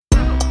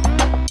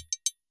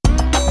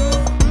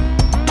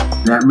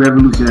That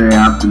revolutionary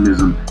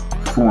optimism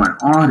for an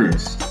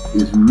artist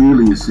is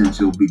really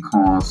essential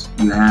because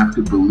you have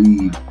to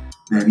believe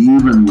that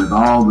even with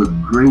all the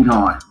great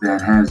art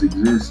that has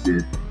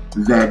existed,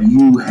 that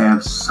you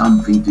have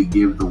something to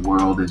give the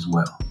world as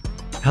well.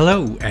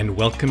 Hello, and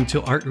welcome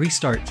to Art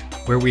Restart,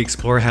 where we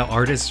explore how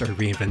artists are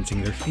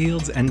reinventing their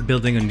fields and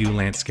building a new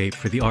landscape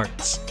for the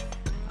arts.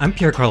 I'm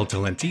Piercarlo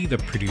Talenti, the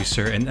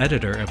producer and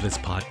editor of this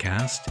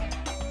podcast,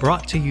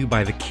 brought to you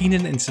by the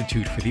Kenan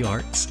Institute for the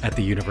Arts at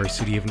the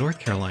University of North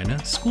Carolina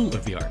School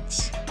of the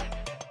Arts.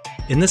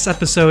 In this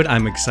episode,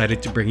 I'm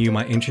excited to bring you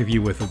my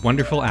interview with a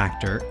wonderful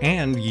actor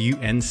and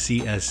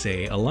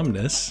UNCSA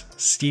alumnus,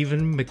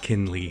 Stephen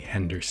McKinley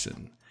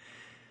Henderson.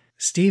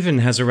 Stephen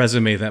has a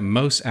resume that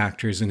most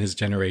actors in his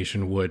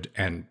generation would,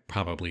 and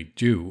probably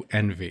do,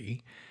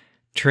 envy.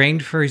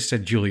 Trained first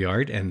at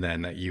Juilliard and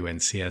then at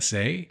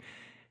UNCSA,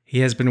 he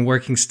has been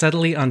working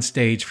steadily on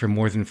stage for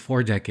more than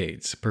 4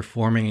 decades,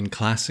 performing in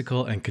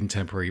classical and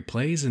contemporary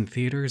plays in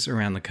theaters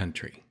around the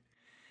country.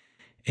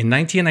 In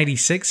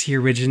 1996, he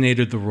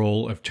originated the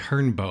role of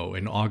Turnbow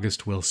in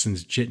August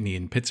Wilson's Jitney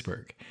in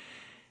Pittsburgh,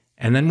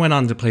 and then went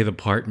on to play the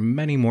part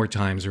many more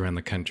times around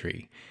the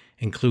country,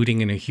 including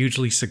in a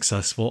hugely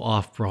successful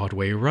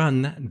off-Broadway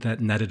run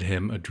that netted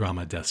him a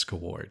Drama Desk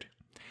Award.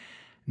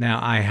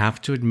 Now, I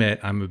have to admit,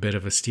 I'm a bit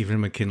of a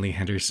Stephen McKinley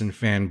Henderson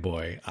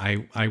fanboy.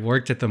 I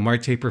worked at the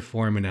Marte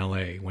Perform in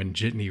LA when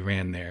Jitney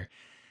ran there,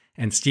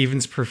 and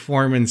Stephen's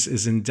performance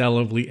is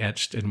indelibly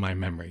etched in my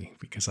memory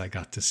because I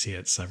got to see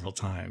it several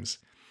times.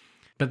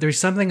 But there's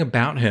something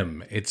about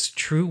him. It's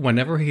true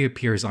whenever he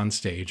appears on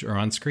stage or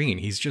on screen.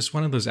 He's just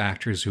one of those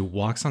actors who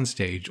walks on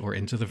stage or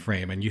into the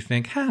frame and you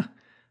think, I'm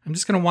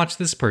just going to watch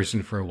this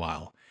person for a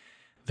while.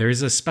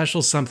 There's a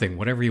special something,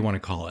 whatever you want to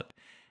call it.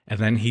 And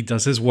then he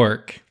does his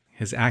work,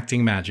 his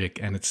acting magic,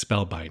 and it's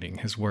spellbinding.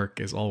 His work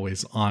is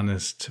always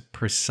honest,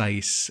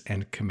 precise,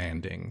 and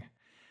commanding.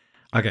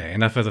 Okay,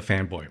 enough of the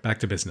fanboy. Back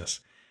to business.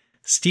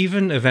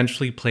 Stephen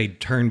eventually played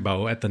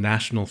Turnbow at the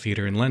National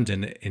Theatre in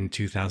London in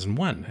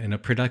 2001 in a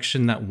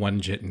production that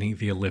won Jitney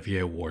the Olivier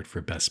Award for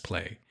Best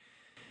Play.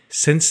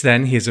 Since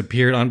then, he has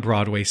appeared on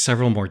Broadway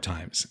several more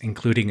times,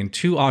 including in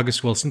 2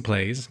 August Wilson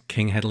plays,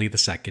 King Hedley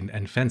II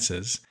and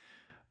Fences,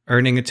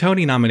 earning a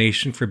Tony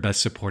nomination for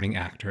Best Supporting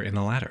Actor in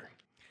the latter.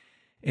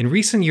 In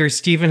recent years,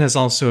 Stephen has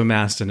also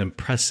amassed an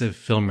impressive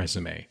film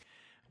resume.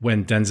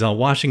 When Denzel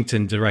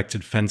Washington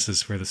directed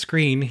Fences for the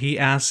screen, he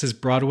asked his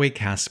Broadway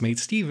castmate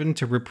Stephen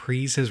to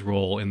reprise his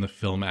role in the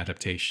film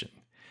adaptation.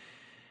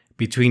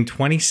 Between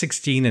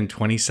 2016 and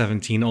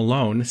 2017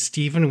 alone,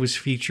 Stephen was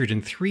featured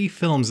in 3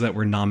 films that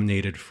were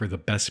nominated for the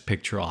Best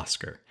Picture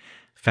Oscar: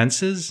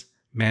 Fences,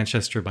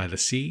 Manchester by the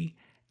Sea,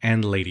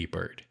 and Lady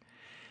Bird.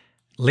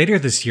 Later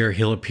this year,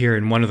 he'll appear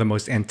in one of the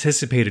most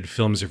anticipated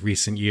films of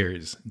recent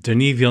years,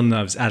 Denis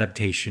Villeneuve's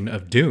adaptation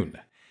of Dune.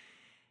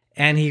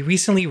 And he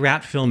recently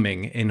wrapped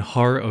filming in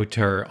horror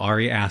auteur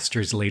Ari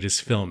Aster's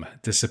latest film,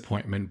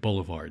 Disappointment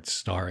Boulevard,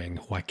 starring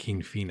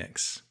Joaquin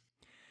Phoenix.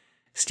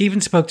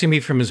 Stephen spoke to me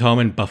from his home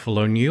in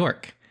Buffalo, New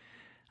York.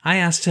 I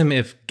asked him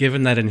if,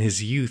 given that in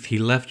his youth he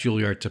left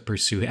Juilliard to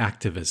pursue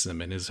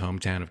activism in his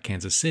hometown of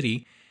Kansas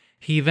City,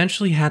 he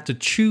eventually had to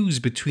choose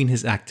between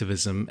his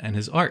activism and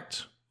his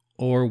art,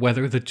 or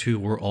whether the two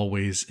were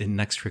always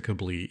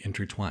inextricably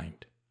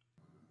intertwined.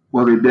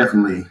 Well, they're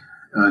definitely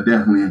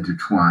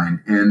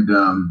intertwined. And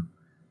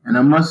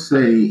I must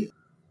say,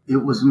 it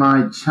was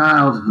my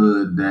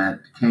childhood that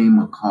came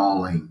a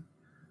calling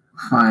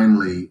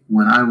finally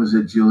when I was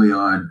at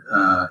Juilliard,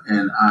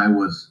 and I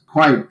was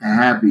quite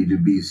happy to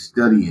be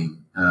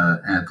studying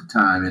at the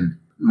time. And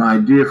my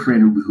dear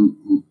friend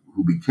who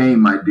became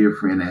my dear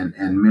friend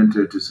and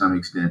mentor to some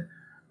extent,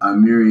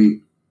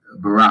 Amiri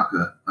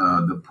Baraka,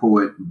 the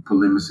poet,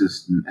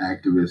 polemicist, and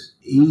activist,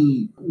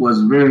 he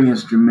was very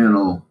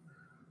instrumental.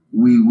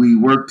 We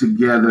worked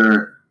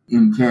together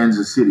in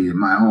Kansas City, in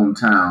my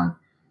hometown,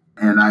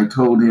 and I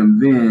told him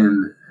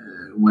then,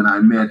 when I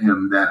met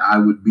him, that I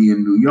would be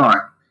in New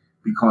York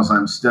because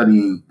I'm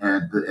studying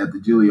at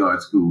the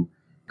Juilliard School,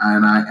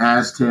 and I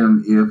asked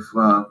him if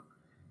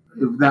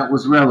that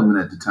was relevant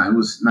at the time. It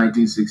was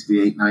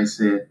 1968, and I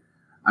said,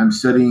 I'm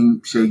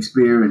studying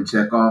Shakespeare and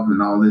Chekhov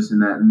and all this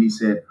and that, and he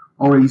said,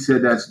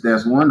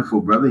 that's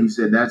wonderful, brother. He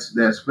said,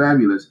 that's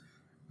fabulous.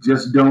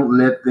 Just don't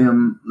let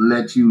them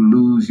let you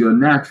lose your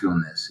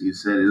naturalness. He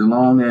said, as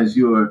long as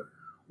you're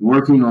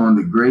working on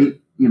the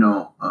great,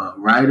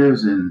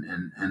 writers and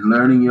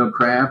learning your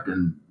craft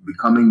and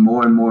becoming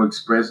more and more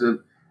expressive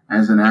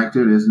as an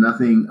actor, there's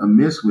nothing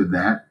amiss with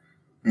that.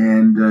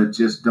 And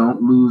just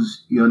don't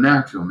lose your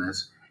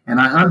naturalness. And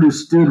I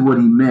understood what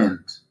he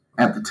meant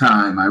at the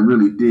time. I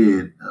really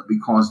did,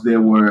 because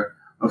there were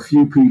a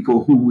few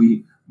people who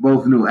we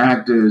both knew,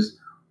 actors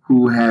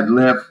who had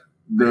left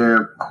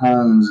their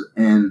homes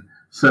and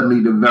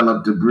suddenly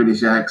developed a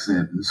British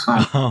accent and so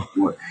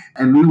forth.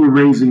 And we were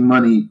raising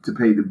money to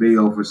pay the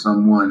bail for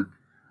someone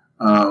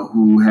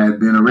who had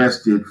been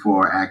arrested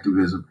for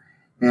activism,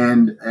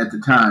 and at the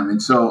time. And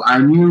so I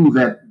knew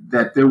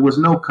that there was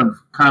no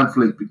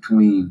conflict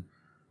between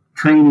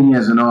training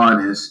as an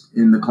artist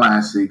in the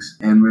classics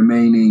and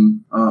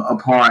remaining a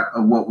part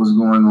of what was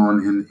going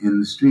on in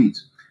the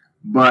streets.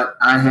 But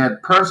I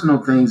had personal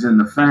things in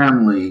the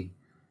family,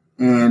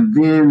 and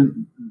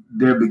then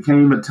there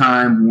became a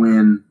time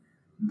when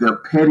the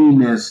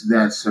pettiness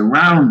that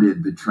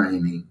surrounded the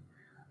training,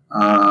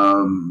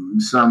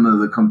 some of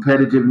the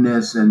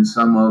competitiveness and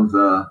some of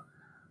the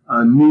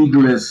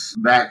needless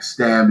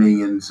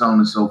backstabbing and so on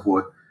and so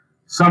forth,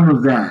 some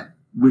of that,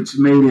 which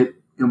made it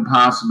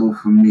impossible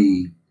for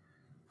me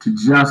to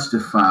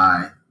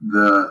justify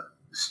the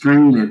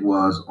strain it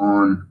was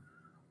on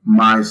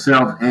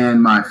myself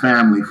and my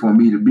family for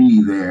me to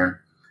be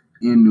there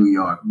in New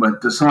York.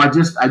 But so I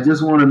just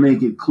want to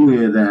make it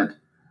clear that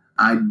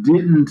I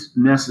didn't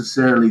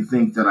necessarily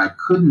think that I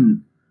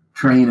couldn't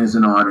train as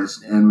an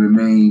artist and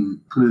remain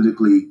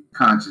politically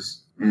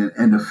conscious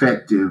and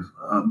effective,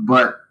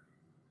 but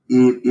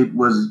it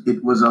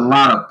was a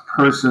lot of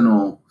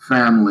personal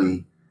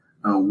family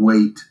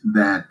weight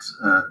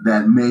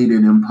that made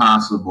it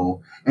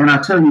impossible. And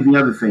I'll tell you the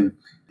other thing,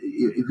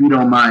 if you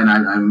don't mind,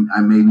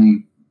 I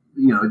maybe,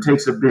 it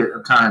takes a bit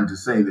of time to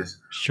say this.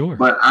 Sure.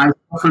 But I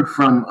suffered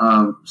from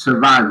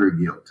survivor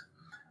guilt.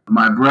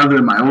 My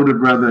older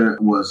brother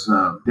was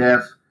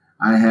deaf.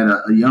 I had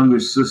a younger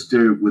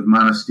sister with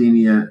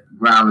myasthenia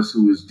gravis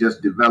who was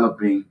just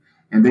developing,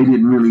 and they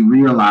didn't really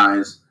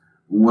realize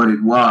what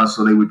it was.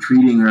 So they were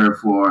treating her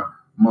for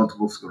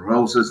multiple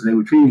sclerosis, and they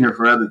were treating her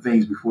for other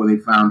things before they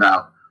found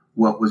out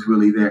what was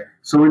really there.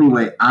 So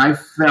anyway, I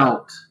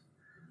felt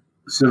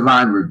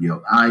survivor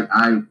guilt.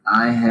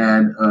 I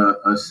had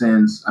a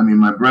sense. I mean,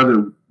 my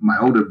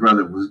older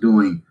brother was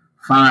doing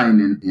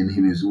fine in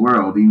his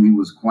world. He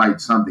was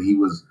quite something. He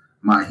was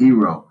my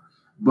hero.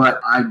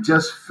 But I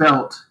just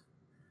felt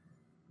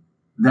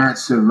that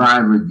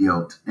survivor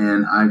guilt,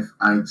 and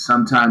I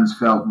sometimes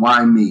felt,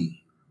 why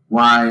me?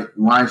 Why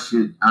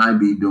should I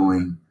be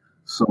doing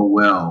so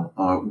well,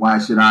 or why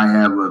should I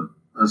have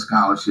a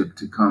scholarship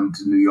to come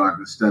to New York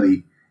and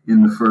study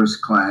in the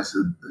first class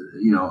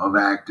of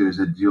actors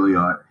at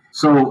Juilliard?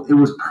 So it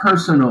was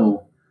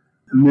personal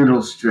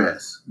mental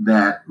stress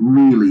that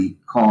really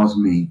caused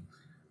me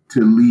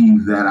to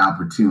leave that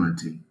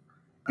opportunity.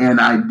 And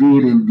I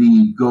did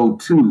indeed go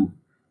to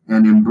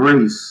and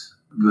embrace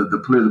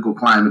the political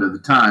climate of the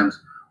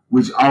times,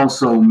 which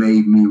also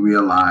made me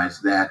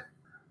realize that,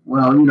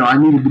 well, I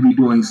needed to be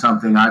doing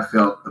something I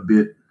felt a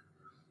bit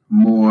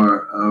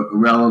more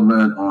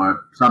relevant,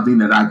 or something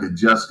that I could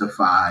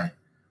justify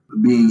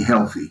being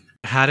healthy.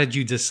 How did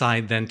you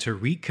decide then to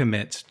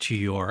recommit to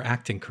your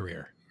acting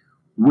career?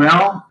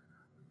 Well,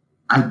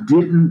 I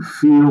didn't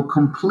feel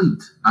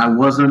complete. I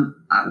wasn't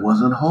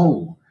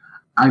whole.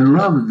 I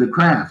loved the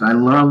craft. I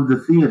loved the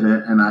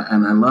theater, and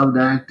I loved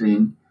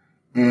acting.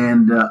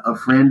 And a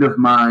friend of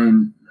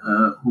mine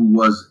who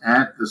was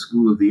at the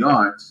School of the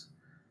Arts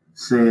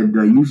said,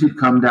 you should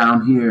come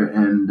down here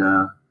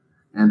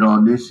and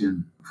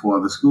audition for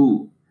the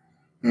school.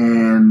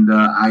 And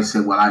I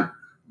said, well,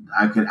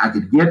 I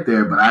could get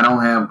there, but I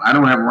don't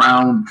have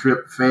round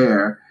trip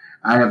fare.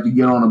 I have to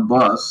get on a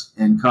bus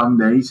and come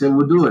there. He said,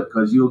 well, do it,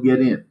 because you'll get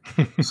in.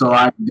 So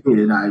I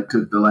did. I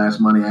took the last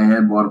money I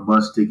had, bought a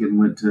bus ticket, and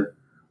went to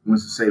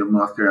Winston-Salem,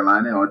 North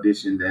Carolina,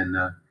 auditioned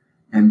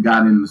and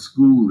got in the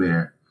school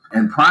there.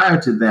 And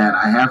prior to that,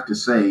 I have to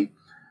say,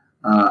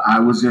 I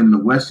was in the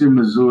Western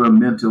Missouri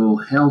Mental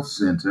Health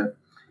Center.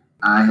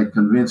 I had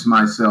convinced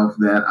myself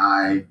that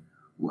I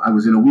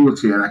was in a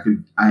wheelchair,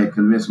 and I had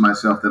convinced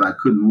myself that I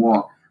couldn't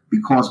walk,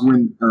 because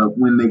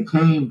when they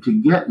came to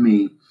get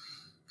me,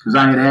 because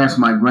I had asked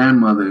my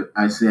grandmother,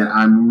 I said,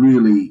 I'm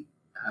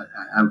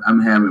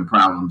having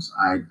problems.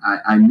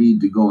 I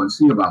need to go and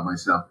see about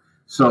myself.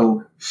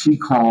 So she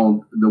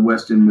called the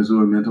Western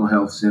Missouri Mental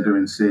Health Center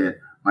and said,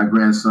 my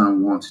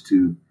grandson wants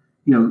to,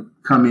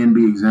 come in,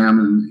 be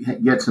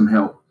examined, get some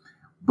help.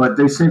 But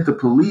they sent the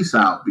police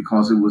out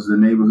because it was the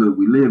neighborhood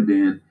we lived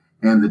in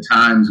and the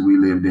times we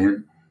lived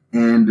in.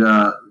 And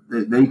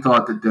they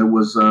thought that there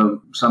was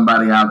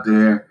somebody out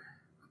there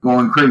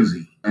going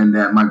crazy and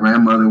that my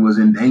grandmother was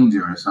in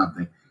danger or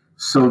something.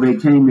 So they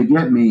came to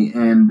get me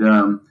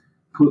and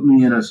put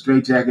me in a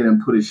straitjacket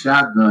and put a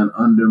shotgun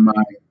under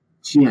my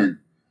chin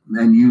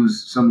and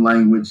used some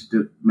language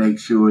to make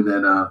sure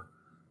that,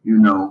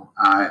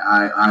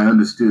 I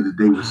understood that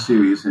they were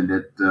serious and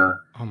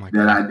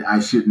that I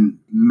shouldn't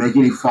make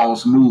any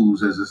false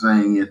moves, as the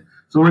saying is.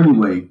 So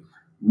anyway,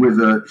 with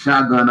a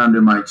shotgun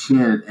under my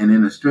chin and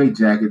in a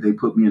straitjacket, they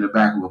put me in the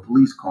back of a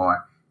police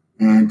car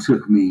and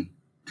took me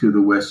to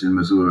the Western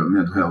Missouri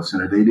Mental Health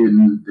Center. They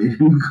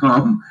didn't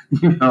come,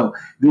 it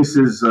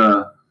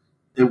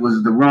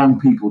was the wrong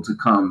people to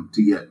come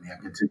to get me.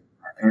 I can tell you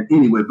that. And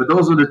anyway, but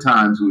those are the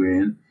times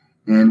we're in,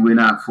 and we're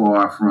not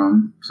far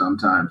from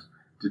sometimes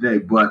today.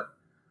 But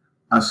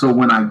so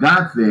when I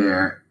got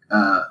there,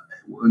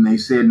 when they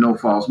said no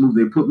false move,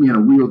 they put me in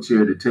a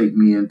wheelchair to take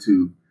me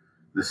into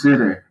the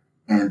center.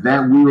 And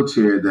that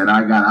wheelchair that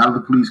I got out of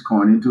the police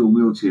car and into a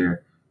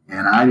wheelchair,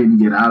 and I didn't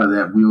get out of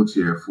that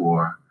wheelchair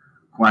for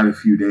quite a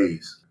few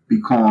days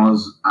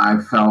because I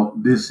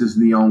felt this is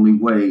the only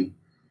way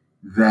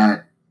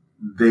that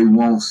they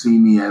won't see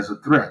me as a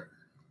threat.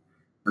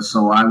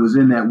 So I was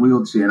in that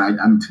wheelchair, and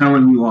I'm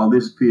telling you all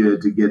this, Pierre,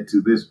 to get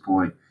to this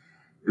point,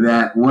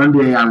 that one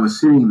day I was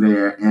sitting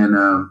there,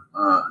 and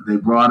they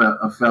brought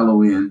a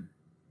fellow in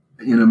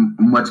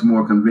a much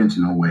more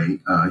conventional way.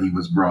 He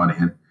was brought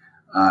in.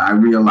 I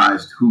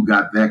realized who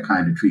got that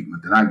kind of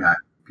treatment that I got,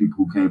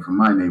 people who came from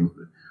my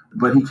neighborhood.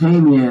 But he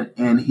came in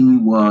and he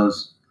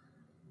was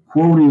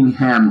quoting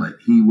Hamlet.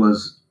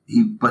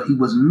 But he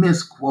was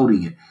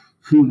misquoting it.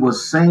 He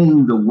was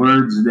saying the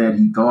words that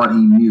he thought he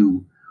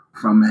knew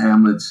from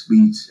Hamlet's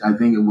speech. I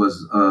think it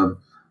was, oh,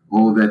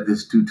 that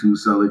this too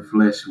sullied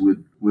flesh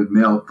would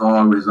melt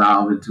Thor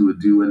resolve into a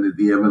dew, and that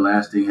the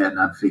everlasting had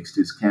not fixed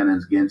his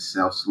cannons against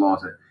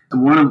self-slaughter.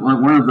 One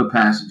of the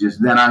passages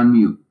that I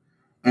knew.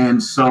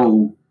 And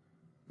so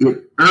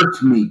it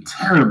irked me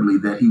terribly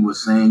that he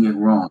was saying it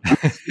wrong.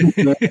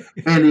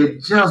 And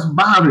it just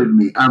bothered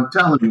me. I'm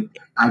telling you,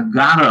 I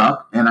got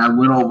up and I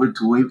went over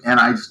to him and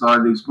I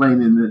started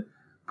explaining the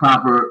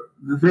proper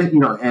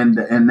thing,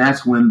 and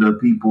that's when the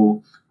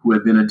people who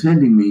had been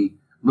attending me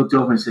looked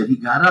over and said, he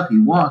got up, he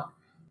walked,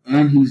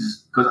 and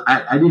because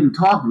I didn't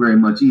talk very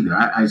much either.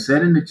 I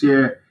sat in the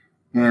chair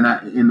and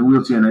in the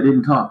wheelchair and I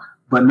didn't talk.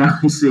 But now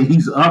he said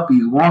he's up,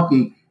 he's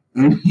walking,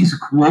 and he's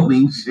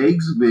quoting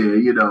Shakespeare,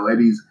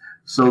 and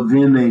so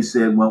then they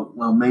said,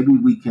 well, maybe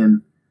we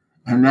can,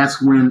 and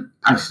that's when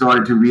I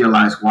started to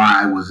realize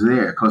why I was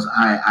there, because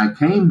I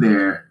came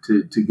there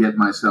to get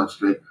myself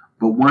straight.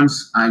 But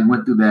once I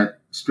went through that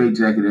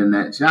straitjacket and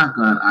that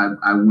shotgun,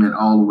 I went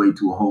all the way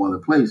to a whole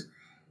other place.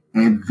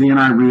 And then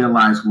I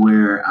realized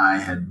where I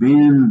had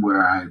been,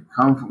 where I had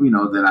come from,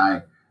 that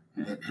I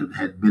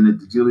had been at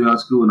the Juilliard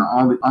School, and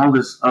all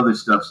this other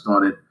stuff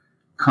started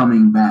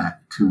coming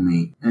back to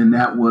me. And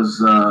that was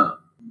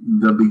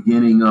the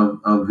beginning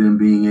of them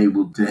being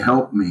able to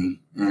help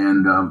me.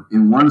 And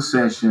in one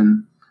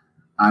session,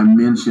 I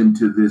mentioned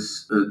to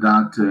this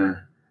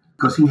doctor,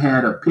 because he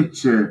had a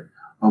picture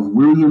of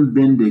William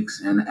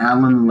Bendix and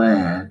Alan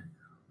Ladd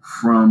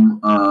from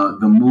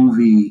the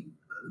movie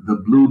The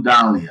Blue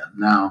Dahlia.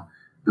 Now,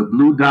 The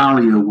Blue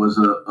Dahlia was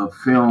a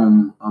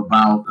film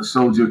about a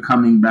soldier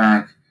coming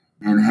back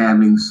and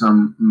having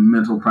some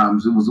mental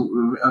problems. It was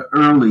an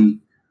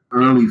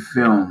early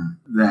film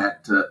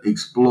that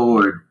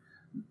explored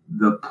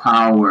the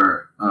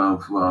power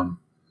of,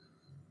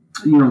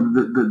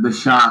 the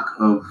shock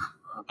of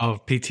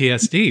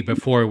PTSD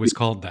before it was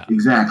called that.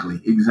 Exactly.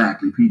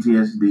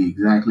 PTSD,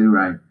 exactly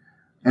right.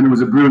 And it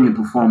was a brilliant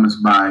performance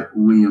by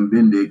William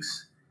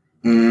Bendix,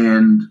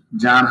 and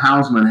John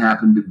Houseman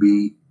happened to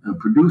be a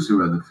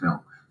producer of the film.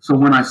 So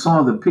when I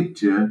saw the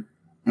picture,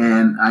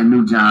 and I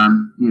knew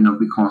John,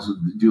 because of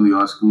the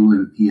Juilliard School,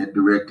 and he had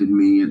directed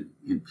me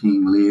in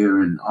King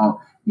Lear and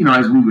all,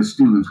 as we were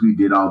students, we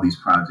did all these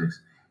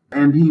projects.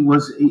 And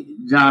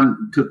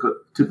John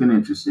took an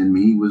interest in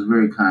me. He was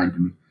very kind to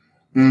me.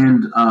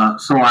 And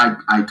so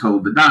I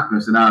told the doctor, I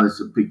said, this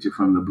is a picture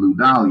from The Blue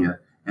Dahlia.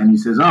 And he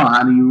says,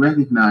 how do you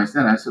recognize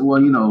that? I said,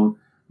 well,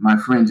 my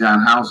friend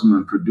John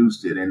Houseman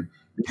produced it. And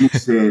he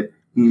said,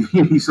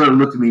 he sort of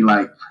looked at me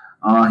like,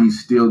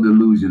 he's still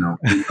delusional.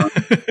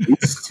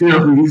 He's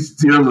still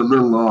a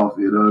little off,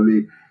 you know what I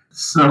mean?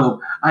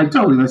 So I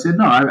told him, I said,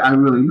 no, I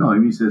really know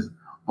him. He says,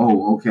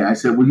 oh, okay. I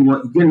said,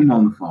 well, get him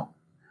on the phone.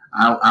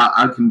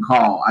 I can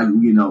call.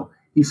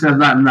 He says,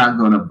 I'm not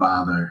going to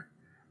bother,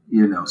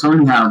 So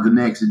anyhow, the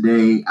next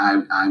day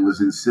I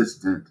was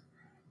insistent,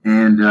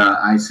 and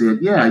I said,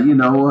 yeah, I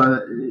know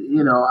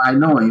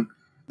him.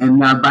 And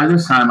now by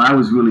this time I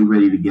was really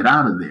ready to get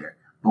out of there.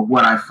 But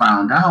what I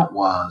found out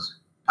was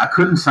I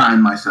couldn't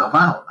sign myself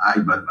out. I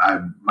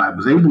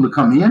was able to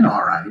come in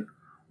all right,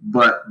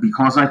 but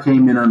because I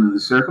came in under the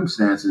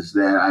circumstances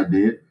that I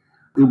did,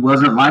 it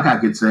wasn't like I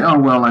could say, oh,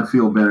 well, I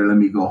feel better, let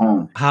me go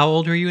home. How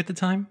old were you at the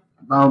time?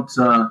 About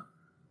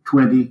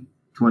 20,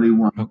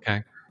 21.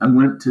 Okay. I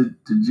went to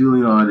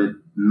Juilliard at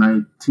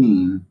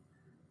 19,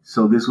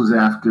 so this was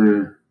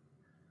after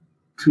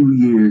 2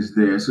 years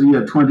there. So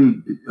yeah,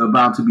 20,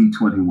 about to be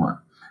 21.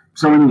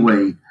 So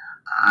anyway,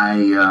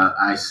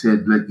 I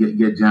said, let's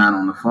get John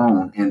on the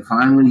phone. And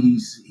finally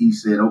he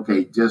said,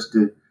 okay, just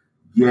to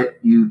get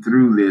you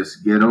through this,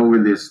 get over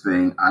this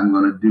thing, I'm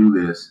going to do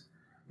this.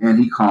 And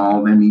he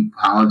called and he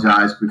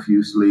apologized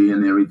profusely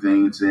and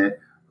everything and said,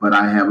 but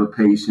I have a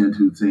patient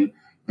who thinks,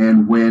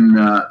 and when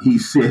he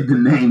said the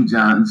name,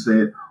 John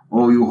said,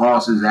 oh, you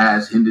horse's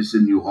ass,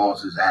 Henderson, you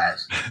horse's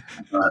ass.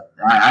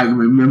 I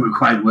remember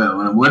quite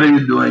well. What are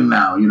you doing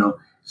now?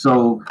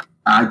 So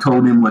I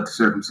told him what the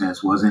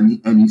circumstance was.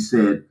 And he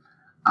said,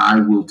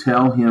 I will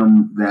tell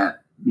him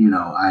that,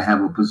 I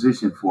have a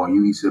position for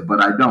you. He said, but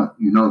I don't.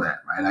 You know that,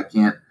 right?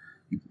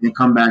 You can't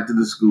come back to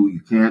the school. You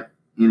can't,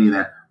 any of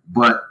that.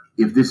 But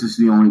if this is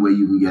the only way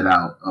you can get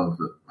out of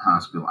the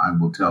hospital, I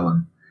will tell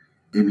him.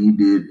 And he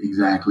did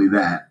exactly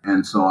that.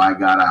 And so I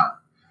got out.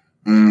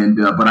 And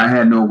but I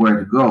had nowhere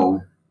to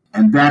go.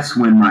 And that's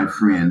when my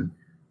friend,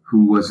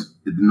 who was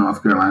at the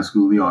North Carolina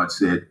School of the Arts,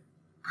 said,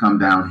 come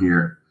down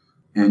here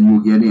and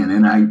you'll get in.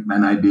 And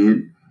I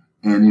did.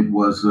 And it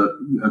was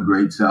a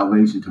great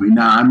salvation to me.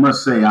 Now, I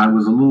must say, I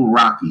was a little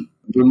rocky,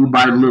 little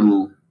by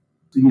little,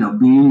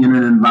 being in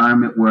an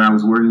environment where I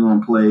was working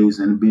on plays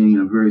and being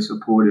in a very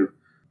supportive,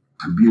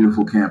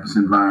 beautiful campus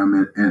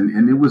environment.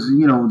 And it was,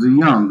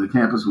 the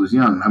campus was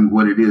young. I mean,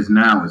 what it is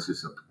now is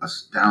just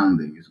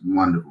astounding. It's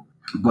wonderful.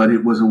 But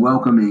it was a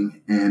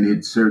welcoming, and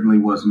it certainly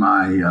was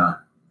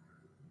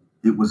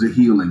it was a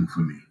healing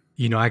for me.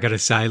 I got to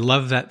say, I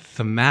love that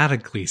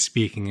thematically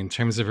speaking, in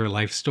terms of her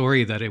life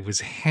story, that it was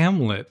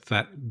Hamlet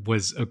that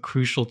was a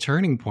crucial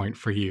turning point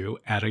for you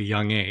at a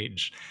young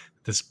age.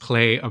 This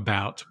play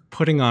about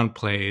putting on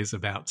plays,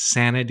 about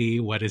sanity,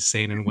 what is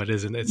sane and what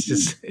isn't.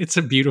 It's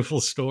a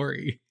beautiful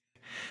story.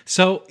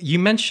 So you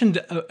mentioned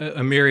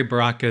Amiri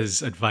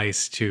Baraka's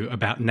advice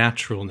about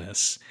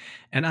naturalness.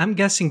 And I'm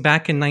guessing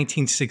back in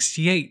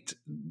 1968,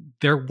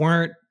 there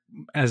weren't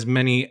as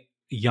many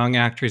young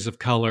actors of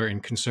color in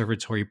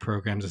conservatory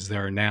programs as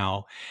there are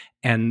now.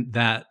 And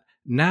that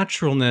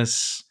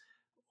naturalness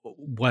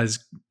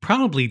was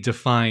probably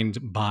defined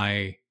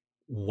by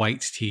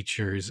white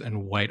teachers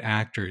and white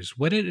actors.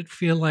 What did it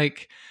feel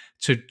like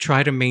to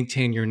try to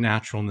maintain your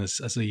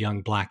naturalness as a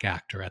young Black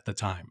actor at the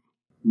time?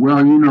 Well,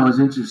 it's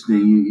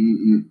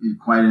interesting. You're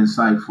quite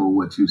insightful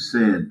what you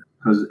said,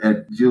 because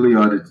at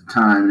Juilliard at the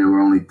time, there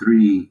were only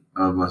 3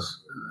 of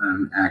us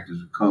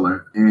actors of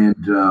color.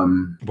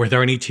 And were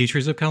there any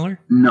teachers of color?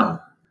 No.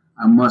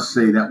 I must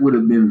say that would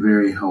have been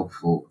very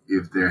helpful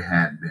if there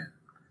had been.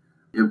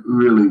 It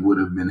really would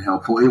have been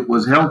helpful. It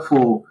was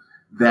helpful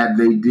that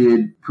they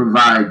did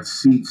provide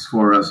seats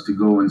for us to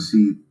go and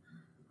see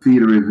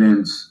theater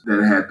events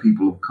that had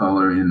people of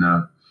color in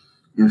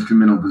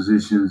instrumental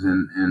positions,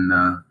 and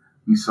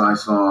I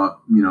saw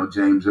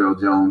James Earl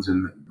Jones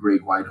in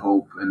Great White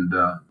Hope, and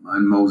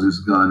Moses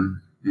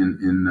Gunn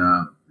in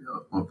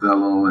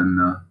Othello,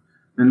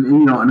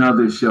 and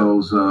other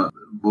shows,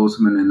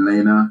 Boseman and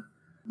Lena.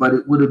 But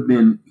it would have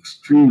been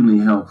extremely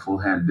helpful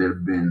had there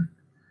been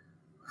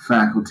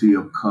faculty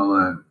of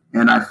color.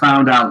 And I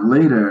found out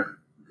later,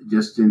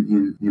 just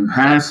in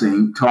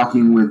passing,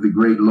 talking with the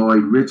great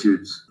Lloyd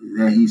Richards,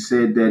 that he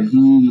said that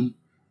he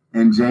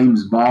and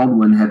James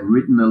Baldwin had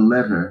written a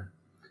letter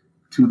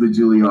to the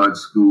Juilliard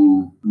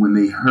School when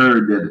they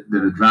heard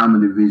that a drama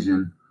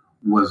division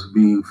was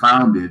being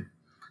founded,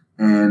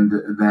 and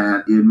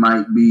that it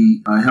might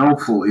be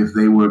helpful if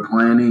they were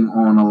planning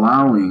on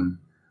allowing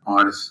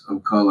artists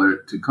of color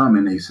to come,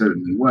 and they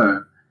certainly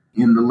were.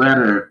 In the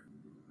letter,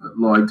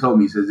 Lloyd told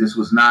me, he says,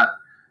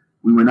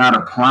 we were not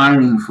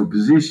applying for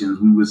positions.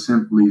 We were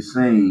simply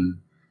saying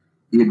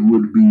it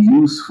would be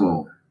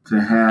useful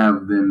to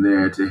have them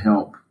there to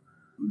help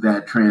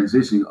that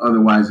transition.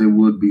 Otherwise, there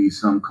would be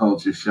some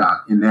culture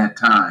shock in that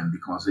time,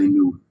 because they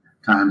knew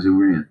times they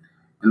were in.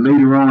 And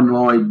later on,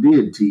 Lloyd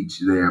did teach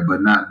there,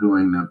 but not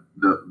during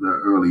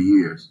the early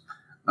years.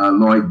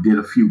 Lloyd did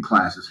a few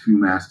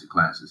master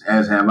classes,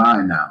 as have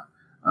I now,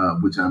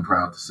 which I'm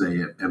proud to say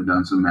have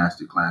done some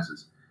master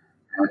classes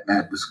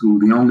at the school,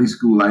 the only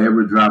school I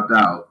ever dropped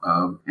out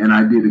of. And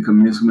I did a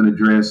commencement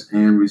address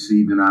and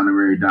received an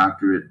honorary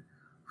doctorate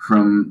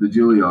from the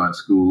Juilliard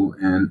School,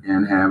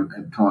 and have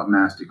taught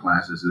master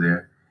classes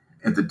there.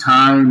 At the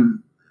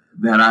time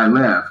that I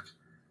left,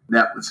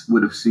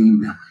 would have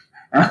seemed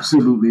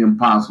absolutely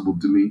impossible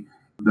to me.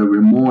 The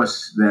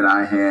remorse that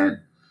I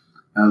had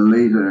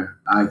later,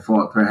 I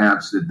thought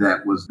perhaps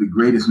that was the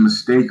greatest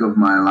mistake of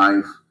my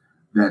life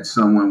that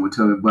someone would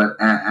tell me, but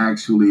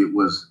actually it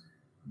was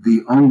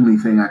the only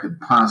thing I could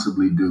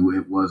possibly do.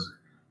 It was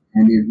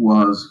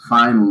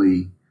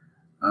finally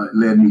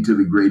led me to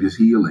the greatest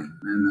healing.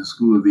 And the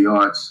School of the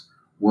Arts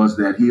was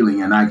that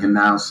healing. And I can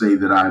now say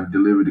that I've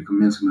delivered a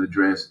commencement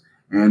address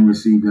and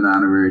received an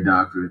honorary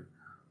doctorate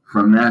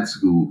from that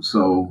school.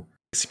 So,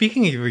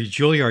 speaking of your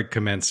Juilliard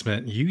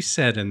commencement, you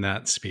said in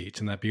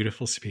that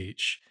beautiful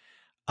speech,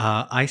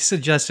 I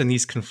suggest in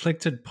these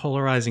conflicted,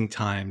 polarizing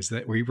times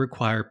that we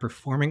require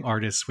performing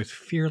artists with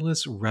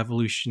fearless,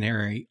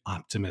 revolutionary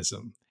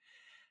optimism.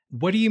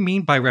 What do you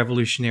mean by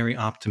revolutionary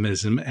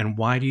optimism, and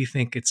why do you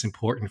think it's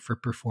important for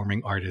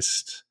performing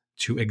artists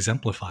to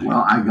exemplify?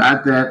 Well, I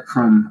got that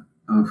from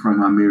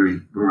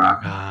Amiri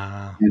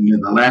Baraka.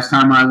 And the last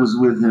time I was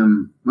with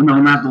him, well, no,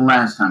 not the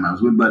last time I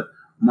was with him, but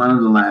one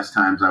of the last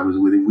times I was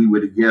with him, we were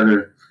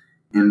together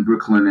in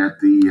Brooklyn at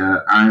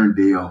the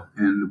Irondale,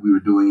 and we were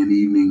doing an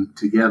evening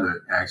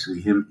together, actually,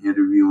 him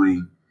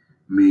interviewing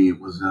me. It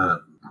was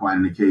quite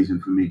an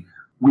occasion for me.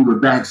 We were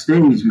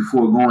backstage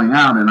before going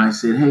out, and I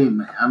said, hey,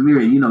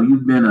 Amiri,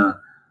 you've been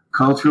a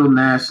cultural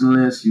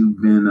nationalist,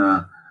 you've been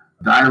a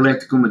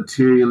dialectical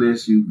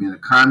materialist, you've been a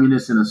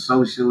communist and a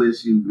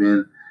socialist, you've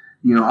been,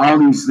 all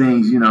these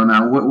things,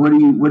 now what do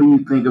you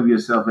think of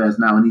yourself as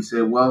now? And he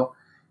said,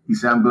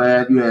 I'm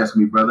glad you asked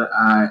me, brother.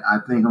 I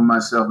think of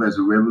myself as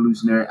a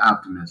revolutionary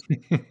optimist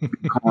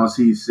because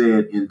he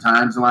said, in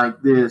times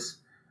like this,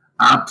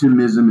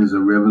 optimism is a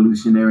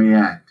revolutionary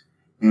act.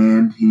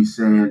 And he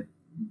said,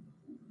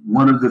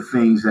 one of the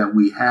things that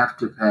we have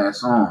to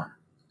pass on,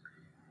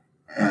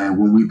 and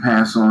when we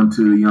pass on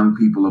to the young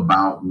people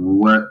about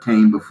what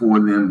came before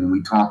them, when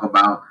we talk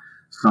about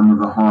some of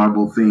the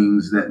horrible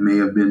things that may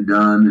have been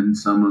done and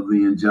some of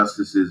the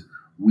injustices,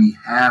 we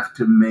have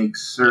to make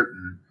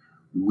certain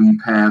we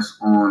pass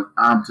on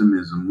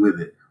optimism with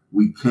it.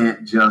 We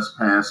can't just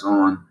pass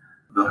on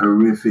the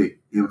horrific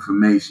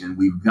information.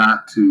 We've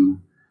got to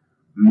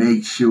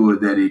make sure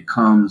that it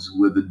comes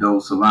with a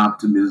dose of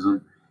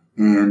optimism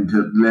and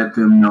to let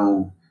them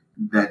know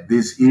that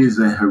this is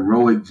a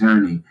heroic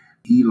journey.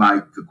 He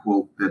liked the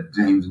quote that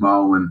James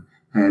Baldwin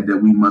had, that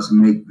we must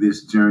make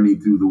this journey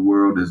through the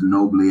world as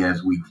nobly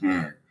as we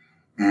can.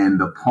 And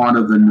the part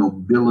of the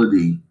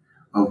nobility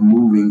of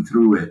moving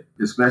through it,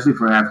 especially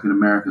for African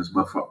Americans,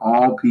 but for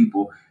all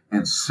people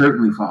and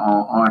certainly for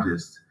all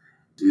artists,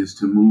 is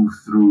to move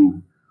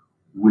through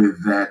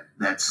with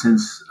that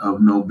sense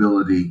of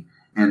nobility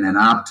and an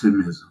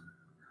optimism,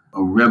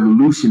 a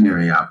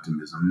revolutionary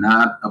optimism,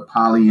 not a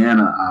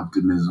Pollyanna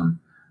optimism,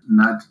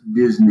 not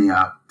Disney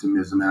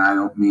optimism. And I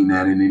don't mean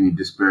that in any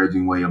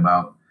disparaging way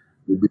about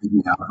the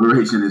Disney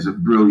operation. Is a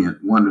brilliant,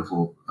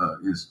 wonderful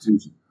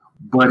institution.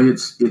 But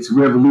it's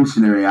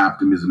revolutionary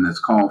optimism that's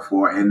called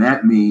for. And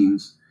that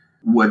means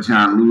what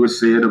John Lewis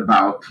said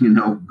about,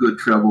 Good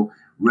Trouble.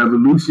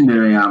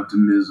 Revolutionary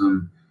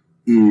optimism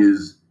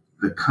is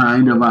the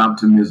kind of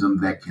optimism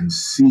that can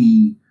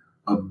see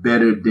a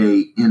better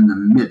day in the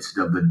midst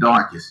of the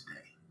darkest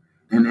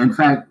day. And in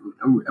fact,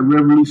 a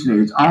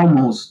revolutionary is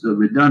almost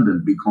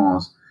redundant,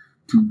 because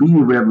to be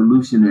a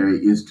revolutionary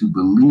is to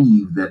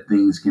believe that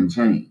things can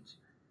change,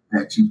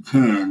 that you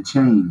can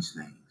change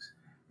things.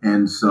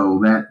 And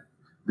so that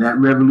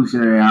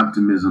revolutionary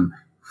optimism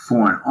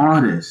for an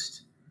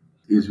artist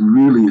is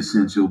really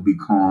essential,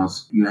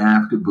 because you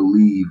have to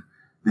believe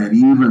that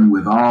even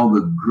with all the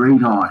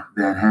great art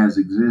that has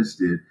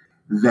existed,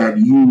 that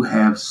you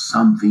have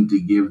something to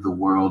give the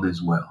world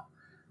as well,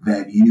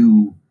 that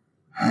you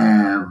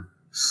have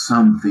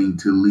something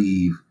to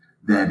leave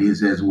that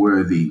is as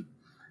worthy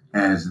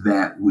as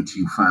that which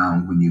you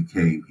found when you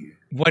came here.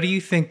 What do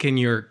you think in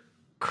your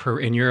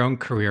own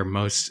career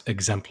most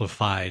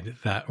exemplified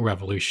that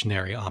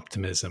revolutionary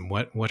optimism?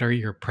 What are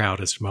your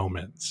proudest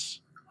moments?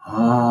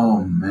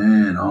 Oh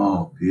man,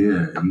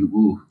 Pierre,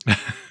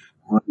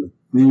 what a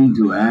thing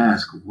to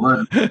ask!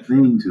 What a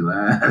thing to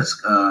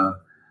ask!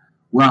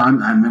 Well,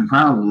 I'm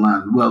proud of a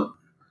lot. Well,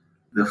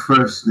 the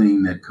first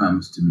thing that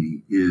comes to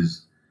me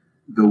is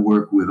the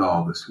work with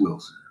August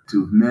Wilson.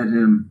 To have met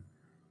him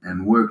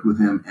and worked with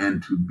him,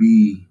 and to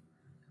be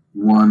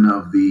one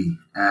of the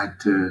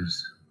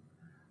actors,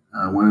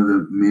 one of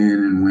the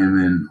men and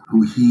women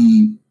who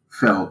he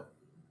felt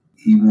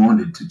he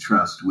wanted to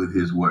trust with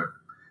his work.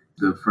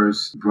 The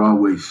first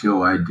Broadway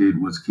show I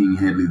did was King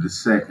Hedley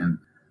II,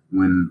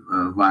 when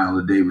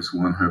Viola Davis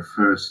won her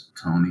first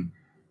Tony.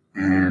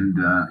 And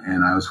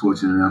I was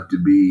fortunate enough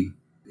to be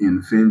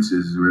in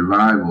Fences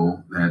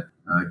revival that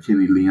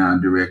Kenny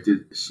Leon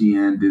directed. She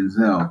and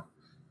Denzel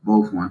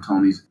both won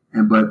Tonys.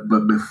 But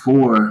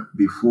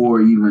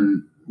before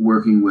even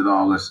working with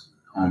August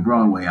on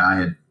Broadway,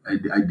 I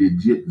did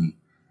Jitney.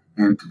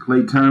 And to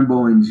play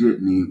Turnbow in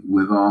Jitney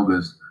with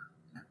August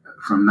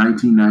from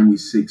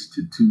 1996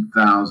 to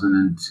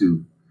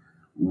 2002,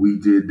 we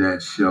did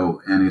that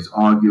show, and it's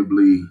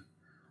arguably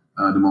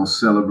the most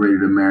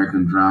celebrated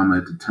American drama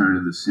at the turn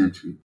of the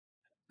century.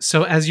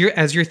 So as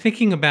you're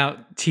thinking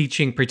about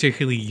teaching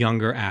particularly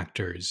younger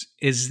actors,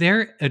 is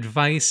there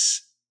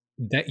advice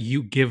that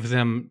you give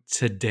them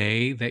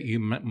today that you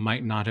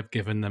might not have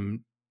given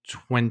them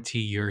 20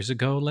 years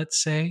ago,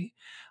 let's say?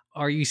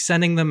 Are you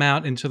sending them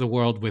out into the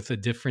world with a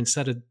different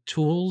set of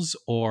tools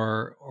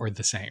or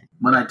the same?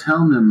 What I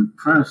tell them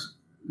first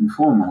and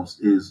foremost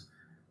is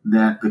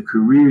that the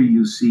career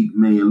you seek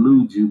may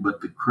elude you,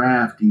 but the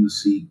craft you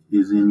seek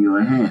is in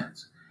your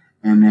hands,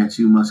 and that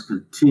you must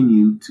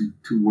continue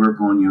to work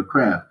on your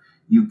craft.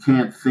 You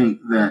can't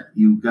think that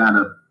you got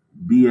a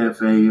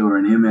BFA or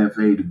an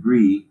MFA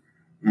degree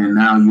and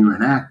now you're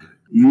an actor.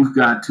 You've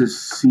got to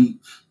seek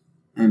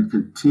and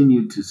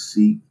continue to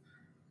seek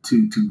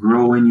to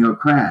grow in your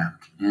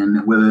craft.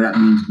 And whether that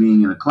means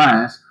being in a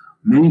class,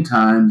 many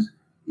times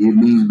it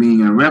means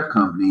being in a rep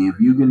company. If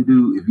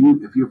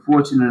you're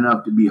fortunate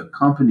enough to be a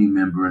company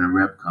member in a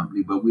rep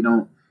company, but we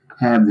don't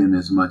have them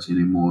as much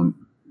anymore.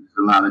 There's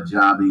a lot of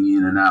jobbing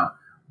in and out.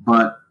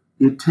 But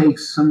it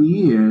takes some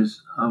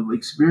years of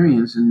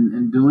experience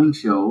in doing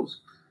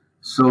shows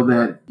so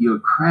that your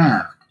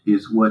craft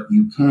is what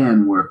you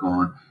can work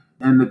on.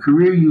 And the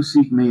career you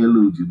seek may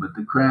elude you, but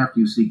the craft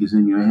you seek is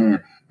in your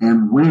hand.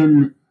 And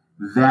when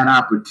that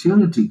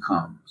opportunity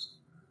comes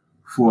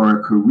for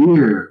a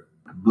career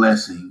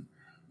blessing,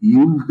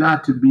 you've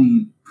got to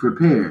be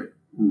prepared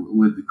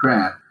with the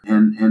craft.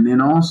 And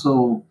then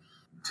also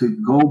to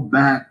go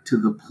back to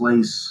the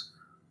place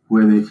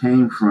where they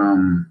came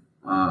from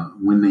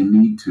when they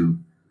need to,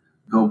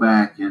 go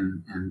back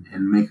and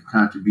make a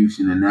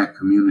contribution in that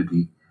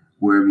community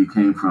wherever you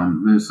came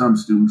from. There's some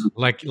students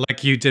like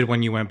you did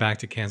when you went back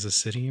to Kansas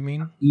City, you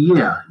mean?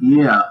 Yeah.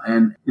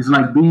 And it's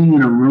like being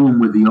in a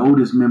room with the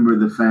oldest member of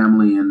the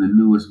family and the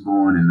newest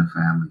born in the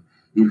family.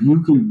 If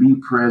you can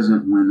be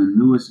present when the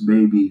newest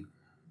baby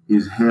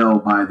is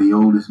held by the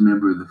oldest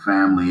member of the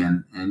family,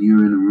 and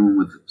you're in a room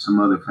with some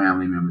other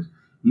family members,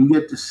 you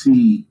get to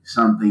see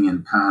something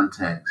in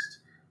context.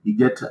 You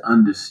get to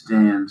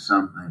understand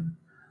something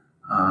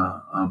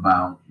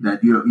about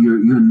that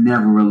you're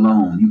never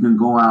alone. You can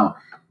go out.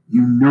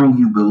 You know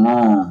you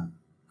belong.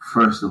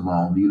 First of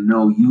all, you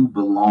know you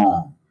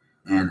belong,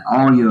 and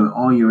all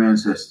your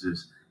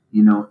ancestors.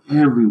 You know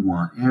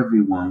everyone,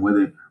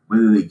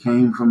 whether they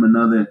came from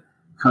another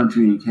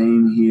country and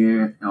came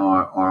here,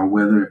 or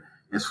whether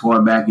as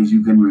far back as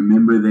you can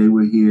remember they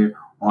were here,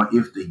 or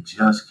if they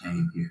just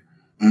came here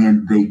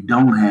and they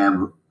don't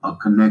have a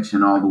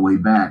connection all the way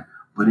back.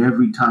 But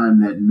every time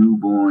that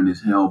newborn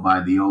is held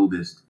by the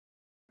oldest,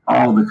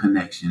 all the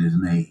connection is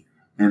made.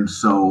 And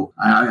so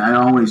I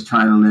always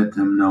try to let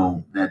them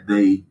know that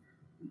they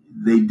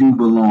do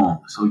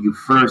belong. So you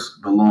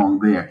first belong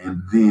there,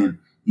 and then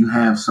you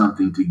have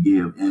something to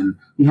give. And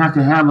you have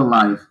to have a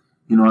life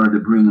in order to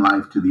bring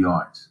life to the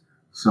arts.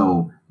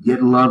 So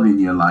get love in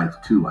your life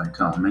too, I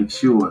tell them. Make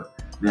sure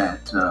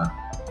that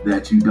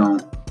you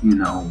don't,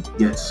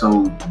 get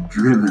so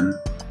driven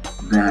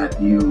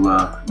that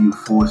you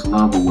force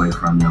love away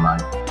from your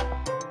life.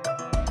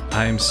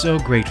 I am so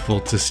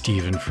grateful to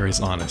Stephen for his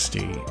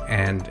honesty,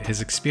 and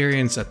his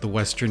experience at the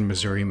Western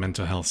Missouri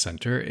Mental Health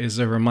Center is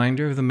a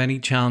reminder of the many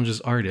challenges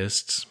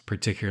artists,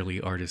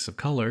 particularly artists of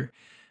color,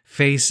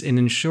 face in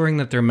ensuring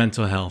that their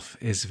mental health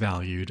is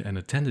valued and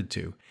attended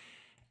to.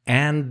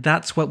 And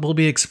that's what we'll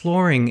be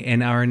exploring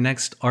in our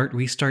next Art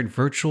Restart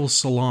virtual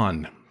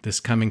salon this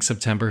coming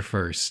September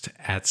 1st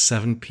at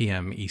 7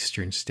 p.m.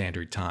 Eastern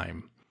Standard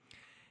Time.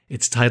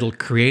 It's titled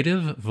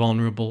Creative,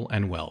 Vulnerable,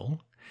 and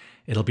Well.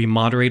 It'll be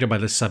moderated by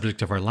the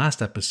subject of our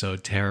last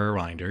episode, Tara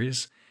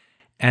Reinders,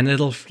 and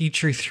it'll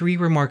feature 3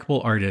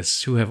 remarkable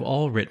artists who have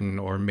all written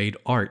or made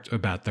art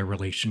about their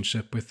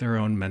relationship with their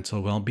own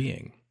mental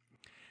well-being.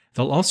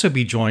 They'll also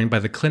be joined by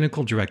the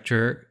clinical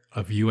director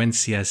of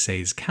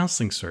UNCSA's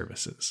counseling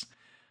services,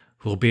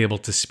 who will be able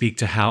to speak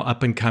to how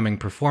up-and-coming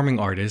performing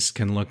artists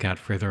can look out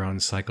for their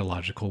own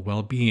psychological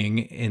well-being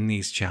in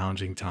these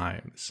challenging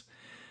times.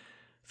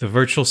 The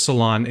virtual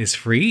salon is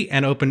free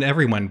and open to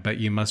everyone, but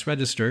you must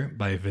register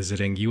by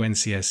visiting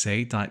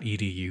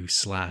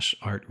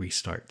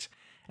uncsa.edu/artrestart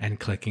and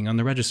clicking on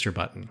the register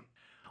button.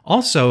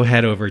 Also,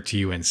 head over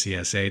to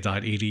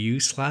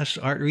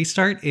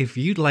uncsa.edu/artrestart if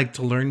you'd like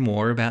to learn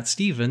more about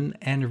Stephen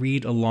and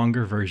read a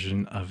longer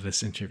version of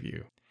this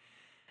interview.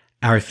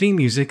 Our theme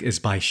music is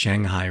by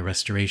Shanghai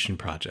Restoration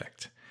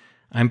Project.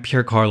 I'm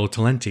Piercarlo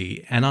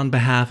Talenti, and on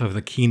behalf of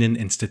the Kenan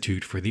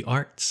Institute for the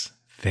Arts,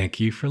 thank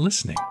you for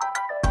listening.